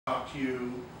talk to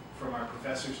you from our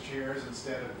professors' chairs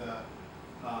instead of the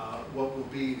what will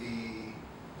be the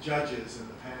judges in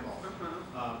the panel.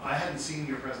 I hadn't seen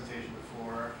your presentation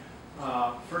before.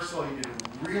 First of all, you did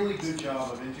a really good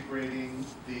job of integrating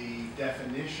the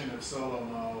definition of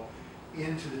solo-mo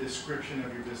into the description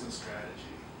of your business strategy.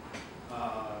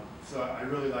 So I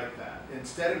really like that.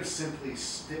 Instead of simply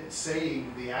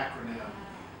saying the acronym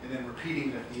and then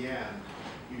repeating it at the end,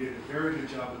 you did a very good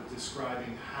job of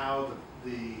describing how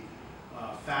the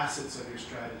facets of your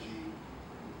strategy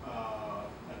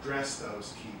address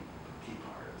those key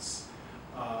parts.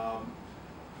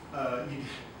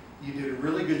 You did a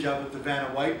really good job with the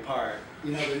Vanna White part.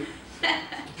 You know,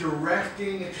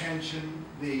 directing attention,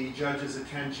 the judge's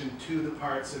attention to the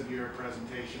parts of your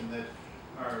presentation that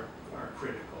are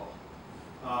critical,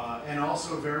 and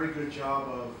also a very good job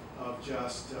of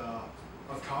just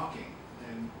of talking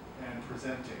and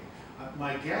presenting.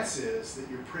 My guess is that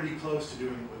you're pretty close to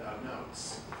doing it without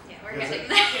notes. Yeah, we're getting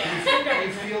there.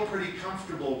 You feel pretty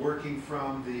comfortable working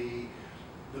from the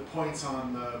points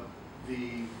on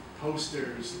the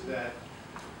posters that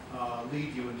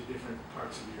lead you into different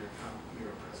parts of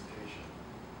your presentation.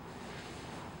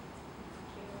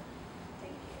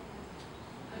 Thank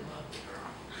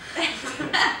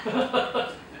you.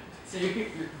 So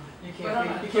you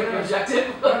can't be objective.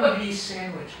 I'm a beef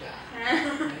sandwich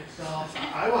guy. So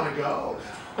I want to go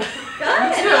now.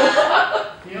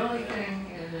 the only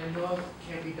thing, and I know it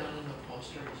can't be done in the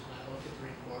posters, and I looked at the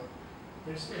report.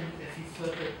 If you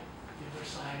flip it the other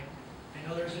side, I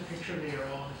know there's a picture of the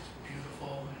Earl, and it's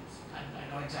beautiful.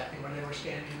 I know exactly where they were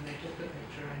standing when they took the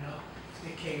picture. I know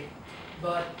the cape,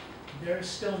 but there's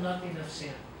still nothing of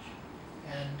Sandwich.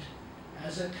 And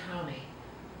as a county,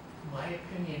 my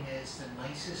opinion is the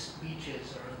nicest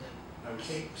beaches are on the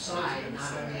Cape side,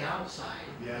 not on the outside.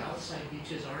 Yeah. The outside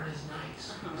beaches aren't as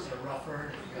nice because they're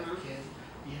rougher and you've got kids.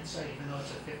 The inside, even though it's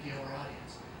a 50-over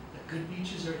audience, the good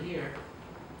beaches are here.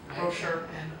 Brochure.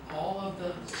 And all of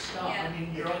the stuff. Yeah. I mean,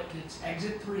 it's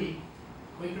exit 3,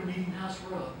 Quaker Meeting House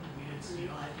Road. I mean, you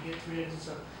don't have to get 3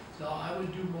 exits. So I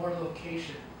would do more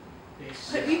location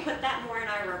based. Could we put that more in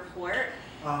our report?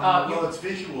 Well, it's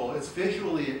visual. It's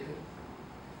visually.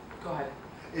 Go ahead.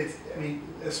 I mean,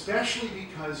 especially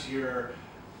because you're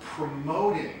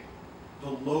promoting the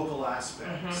local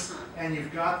aspects, and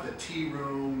you've got the tea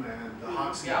room and the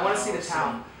Hoxie. Yeah, I want to see the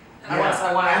town. I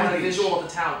Yeah. want a visual of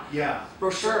the town. Yeah.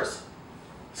 Brochures.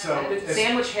 So The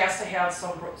Sandwich has to have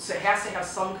some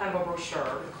kind of a brochure.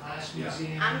 The class Yeah.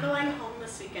 museum. I'm going home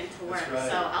this weekend to work, That's right.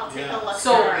 so I'll take Yeah. a look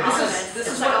So through our this office. is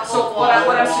It's what like a whole what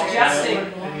I'm wall. suggesting.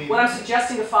 I mean, What I'm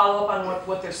suggesting to follow up on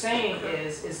what they're saying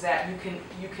is that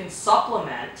you can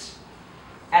supplement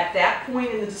at that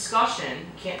point in the discussion.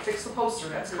 You can't fix the poster,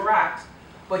 that's correct,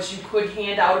 but you could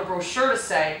hand out a brochure to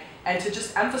say, and to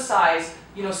just emphasize,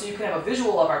 you know, so you can have a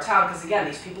visual of our town, because again,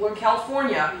 these people are in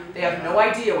California, they have no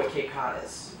idea what Cape Cod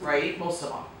is, right? Most of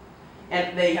them.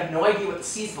 And they have no idea what the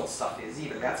seasonal stuff is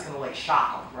either. That's going to like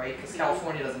shock them, right? Because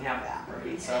California doesn't have that,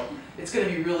 right? So it's going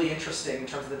to be really interesting in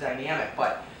terms of the dynamic.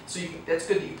 But so that's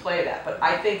good that you play that. But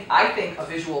I think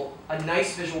a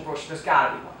nice visual brochure. There's got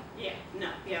to be one. Yeah, no,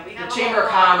 yeah, we The have a Chamber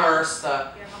of whole lot.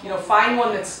 Commerce, find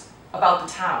one that's about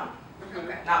the town.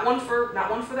 Okay. Not one for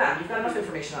them. You've got enough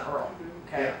information on Earl.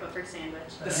 Okay. Yeah. But for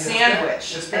Sandwich. The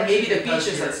Sandwich, and maybe the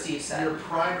beaches that Steve said. Your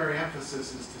primary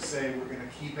emphasis is to say we're going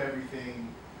to keep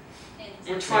everything.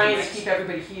 We're trying to keep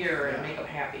everybody here and make them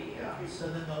happy. Yeah. So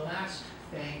then the last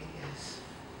thing is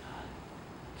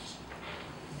just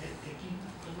nitpicking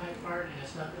on my part, and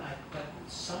it's not like, but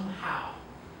somehow,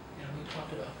 and we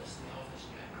talked about this in the office,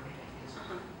 you had great ideas.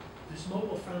 This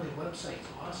mobile-friendly website's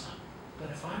awesome, but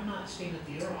if I'm not staying at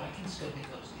the Earl, I can still get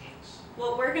those names.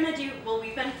 What we're gonna do,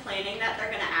 we've been planning that,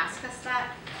 they're gonna ask us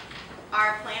that.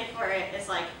 Our plan for it is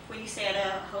like, when you stay at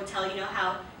a hotel, you know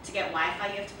how to get Wi-Fi,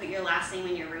 you have to put your last name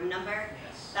and your room number?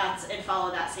 Yes. And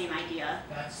follow that same idea.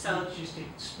 That's So- just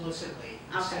explicitly,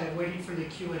 instead of waiting for the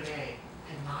Q&A,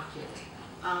 inoculate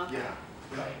them. Okay.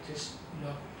 Yeah. Right, just,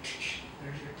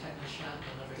 there's your tetanus shot,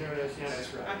 they'll never There get it is, tetanus.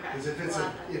 That's right. Okay. Because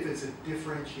if it's a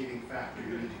differentiating factor,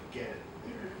 you need to get it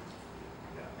there.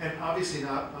 Yeah. And obviously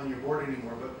not on your board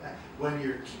anymore, but when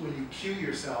you cue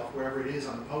yourself wherever it is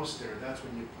on the poster, that's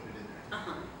when you put it in there.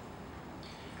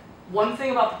 One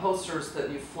thing about the posters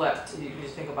that you flipped, you need to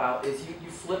think about, is you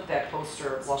flipped that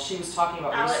poster while she was talking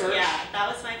about research.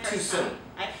 That was my first Too soon. time.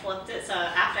 I flipped it, so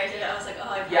after I did it, I was like, oh,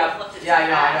 I probably Yeah, flipped it too yeah, I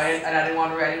know, fast. and I didn't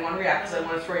want to react because I didn't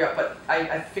want to throw you up, but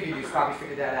I figured you probably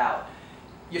figured that out.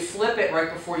 You flip it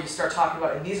right before you start talking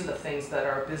about, and these are the things that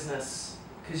are business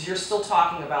Because you're still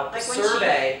talking about the Like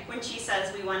survey. when she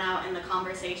says we went out in the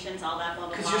conversations, all that blah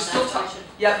blah blah. Because you're still that's what talking.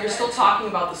 should- Yep, you're still talking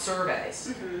about the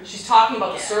surveys. Mhm. She's talking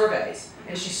about the Yeah. surveys,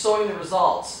 and she's showing the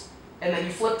results. And then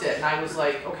you flipped it, and I was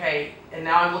like, okay. And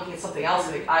now I'm looking at something else,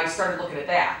 and I started looking at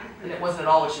that, and it wasn't at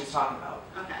all what she was talking about.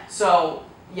 Okay. So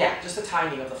yeah, just the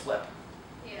timing of the flip.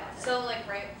 Yeah, so like,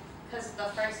 right, because the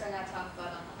first thing I talked about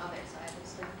on the other side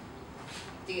was the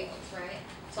deals, right?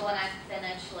 So when I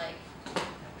finish, like,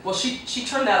 Well, she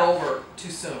turned that over too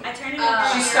soon. I turned it over.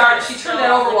 She when started. you She were turned still that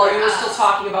on over the while you were graph. still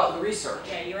talking about the research.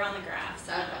 Yeah, you were on the graph,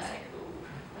 so I was Okay. like, ooh,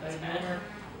 that's But bad. your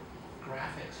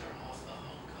graphics are off the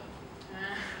hook.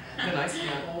 Good, nice, And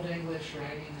yeah. Old English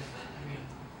writing, and then, I mean,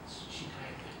 she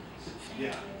typed it nice. Thank Yeah.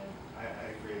 you. I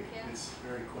agree. Yeah. It's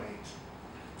very quaint.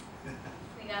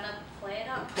 we gotta play it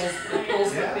up, It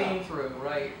pulls the Yeah. theme through,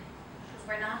 right? because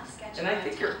we're not sketching. And I all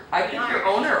think the your time.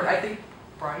 owner, I think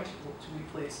Brian should be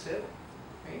pleased too,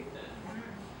 right?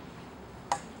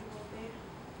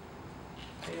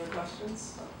 Any other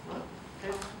questions? No?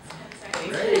 Okay. That's Thank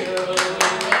Great. you.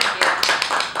 Thank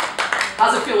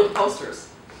How's it feel with the posters?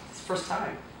 It's the first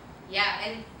time. you. Yeah,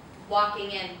 and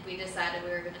walking in, we decided we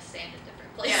were gonna stand at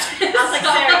different places. Yeah. I was like,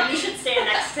 Sarah, you should stand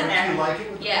next to Don't there. you like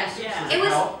it with the Yeah. posters? Yeah. Does It was-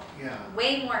 help? Yeah.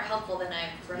 Way more helpful than I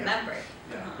remembered.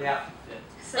 Yeah. Yeah.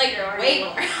 So Like, you're already way looking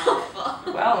more at it.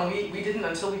 helpful. Well, and we didn't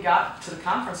until we got to the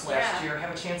conference last Yeah. year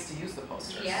have a chance to use the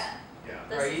posters. Yeah, Yeah.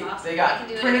 this Right? is awesome. They We got can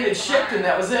do it printed again and shipped, tomorrow. and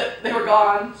that was it. They were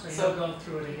gone. So So you'll go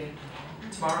through it again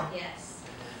tomorrow, tomorrow. Yes.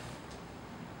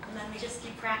 And then we just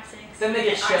keep practicing. Then they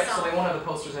get shipped, so ourselves. they won't have the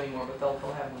posters anymore, but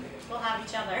they'll have them again. We'll have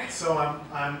each other. So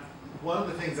I'm one of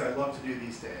the things I love to do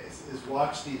these days is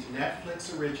watch these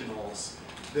Netflix originals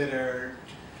that are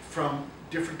from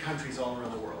different countries all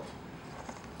around the world.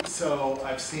 So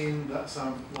I've seen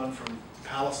one from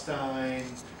Palestine,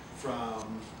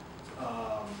 from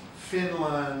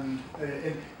Finland,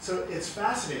 and so it's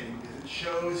fascinating because it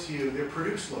shows you, they're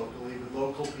produced locally with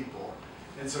local people,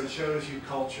 and so it shows you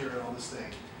culture and all this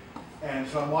thing. And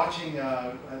so I'm watching,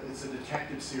 it's a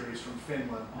detective series from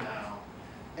Finland now,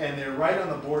 and they're right on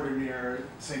the border near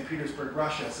St. Petersburg,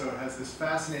 Russia, so it has this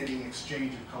fascinating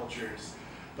exchange of cultures.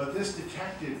 But this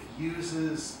detective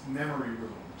uses memory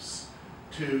rooms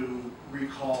to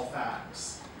recall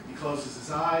facts. He closes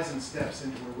his eyes and steps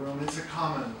into a room. It's a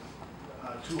common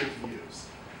tool to use.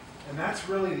 And that's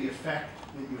really the effect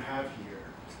that you have here.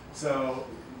 So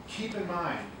keep in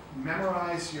mind,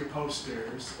 memorize your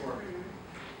posters or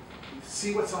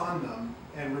see what's on them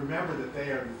and remember that they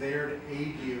are there to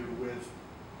aid you with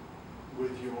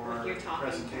your With your talking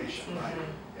presentation. points. Right.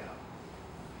 Mhm.